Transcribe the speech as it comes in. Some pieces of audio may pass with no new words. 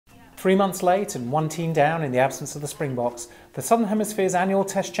3 months late and one team down in the absence of the Springboks, the Southern Hemisphere's annual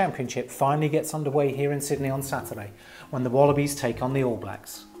Test Championship finally gets underway here in Sydney on Saturday, when the Wallabies take on the All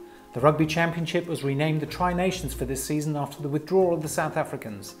Blacks. The Rugby Championship was renamed the Tri-Nations for this season after the withdrawal of the South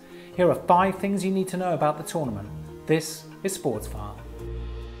Africans. Here are 5 things you need to know about the tournament. This is Sportsfile.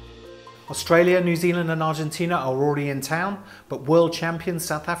 Australia, New Zealand and Argentina are already in town, but world champions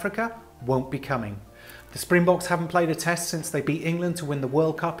South Africa won't be coming. The Springboks haven't played a test since they beat England to win the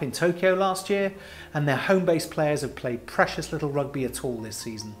World Cup in Tokyo last year, and their home-based players have played precious little rugby at all this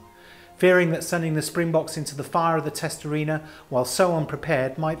season. Fearing that sending the Springboks into the fire of the test arena while so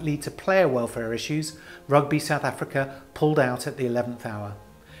unprepared might lead to player welfare issues, Rugby South Africa pulled out at the 11th hour.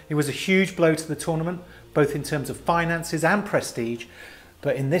 It was a huge blow to the tournament, both in terms of finances and prestige,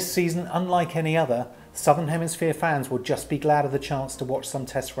 but in this season, unlike any other, Southern Hemisphere fans will just be glad of the chance to watch some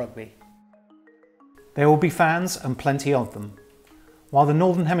test rugby. There will be fans, and plenty of them. While the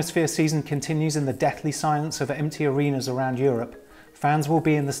Northern Hemisphere season continues in the deathly silence of empty arenas around Europe, fans will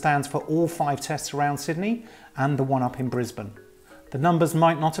be in the stands for all 5 tests around Sydney and the one up in Brisbane. The numbers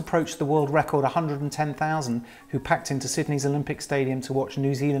might not approach the world record 110,000 who packed into Sydney's Olympic Stadium to watch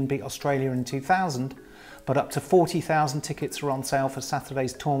New Zealand beat Australia in 2000, but up to 40,000 tickets are on sale for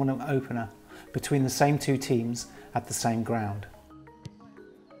Saturday's tournament opener between the same 2 teams at the same ground.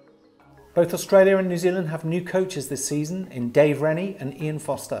 Both Australia and New Zealand have new coaches this season in Dave Rennie and Ian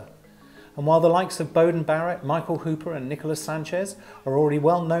Foster. And while the likes of Beauden Barrett, Michael Hooper and Nicolas Sanchez are already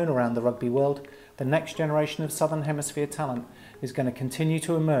well known around the rugby world, the next generation of Southern Hemisphere talent is going to continue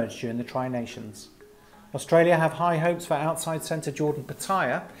to emerge during the Tri-Nations. Australia have high hopes for outside centre Jordan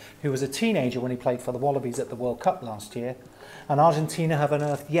Petaia, who was a teenager when he played for the Wallabies at the World Cup last year, and Argentina have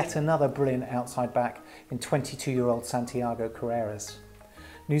unearthed yet another brilliant outside back in 22-year-old Santiago Carreras.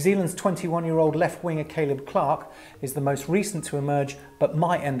 New Zealand's 21-year-old left winger Caleb Clarke is the most recent to emerge, but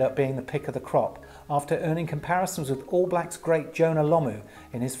might end up being the pick of the crop after earning comparisons with All Blacks great Jonah Lomu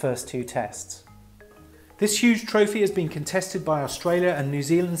in his first 2 tests. This huge trophy has been contested by Australia and New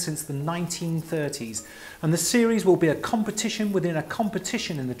Zealand since the 1930s, and the series will be a competition within a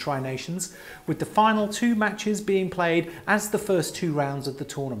competition in the Tri-Nations, with the final 2 matches being played as the first 2 rounds of the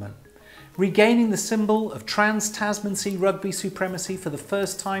tournament. Regaining the symbol of trans-Tasman Sea rugby supremacy for the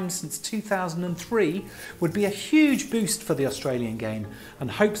first time since 2003 would be a huge boost for the Australian game, and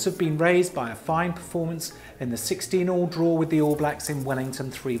hopes have been raised by a fine performance in the 16-all draw with the All Blacks in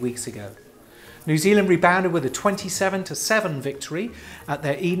Wellington 3 weeks ago. New Zealand rebounded with a 27-7 victory at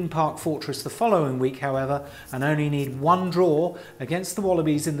their Eden Park fortress the following week, however, and only need 1 draw against the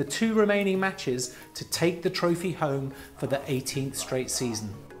Wallabies in the 2 remaining matches to take the trophy home for the 18th straight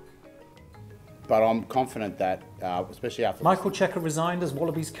season. But I'm confident that, especially after... Michael Cheika resigned as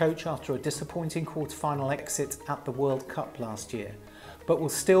Wallabies coach after a disappointing quarter-final exit at the World Cup last year, but will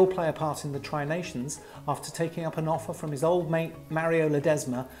still play a part in the Tri-Nations after taking up an offer from his old mate Mario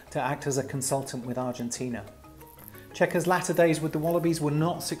Ledesma to act as a consultant with Argentina. Cheika's latter days with the Wallabies were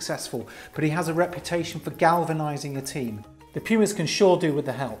not successful, but he has a reputation for galvanising a team. The Pumas can sure do with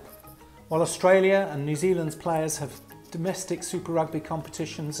the help. While Australia and New Zealand's players have domestic Super Rugby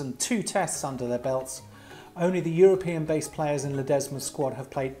competitions and 2 tests under their belts, only the European-based players in Ledesma's squad have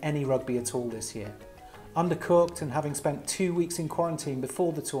played any rugby at all this year. Undercooked and having spent 2 weeks in quarantine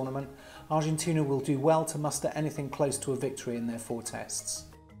before the tournament, Argentina will do well to muster anything close to a victory in their 4 tests.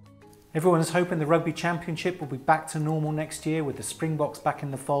 Everyone is hoping the Rugby Championship will be back to normal next year with the Springboks back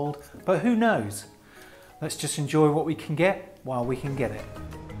in the fold, but who knows? Let's just enjoy what we can get while we can get it.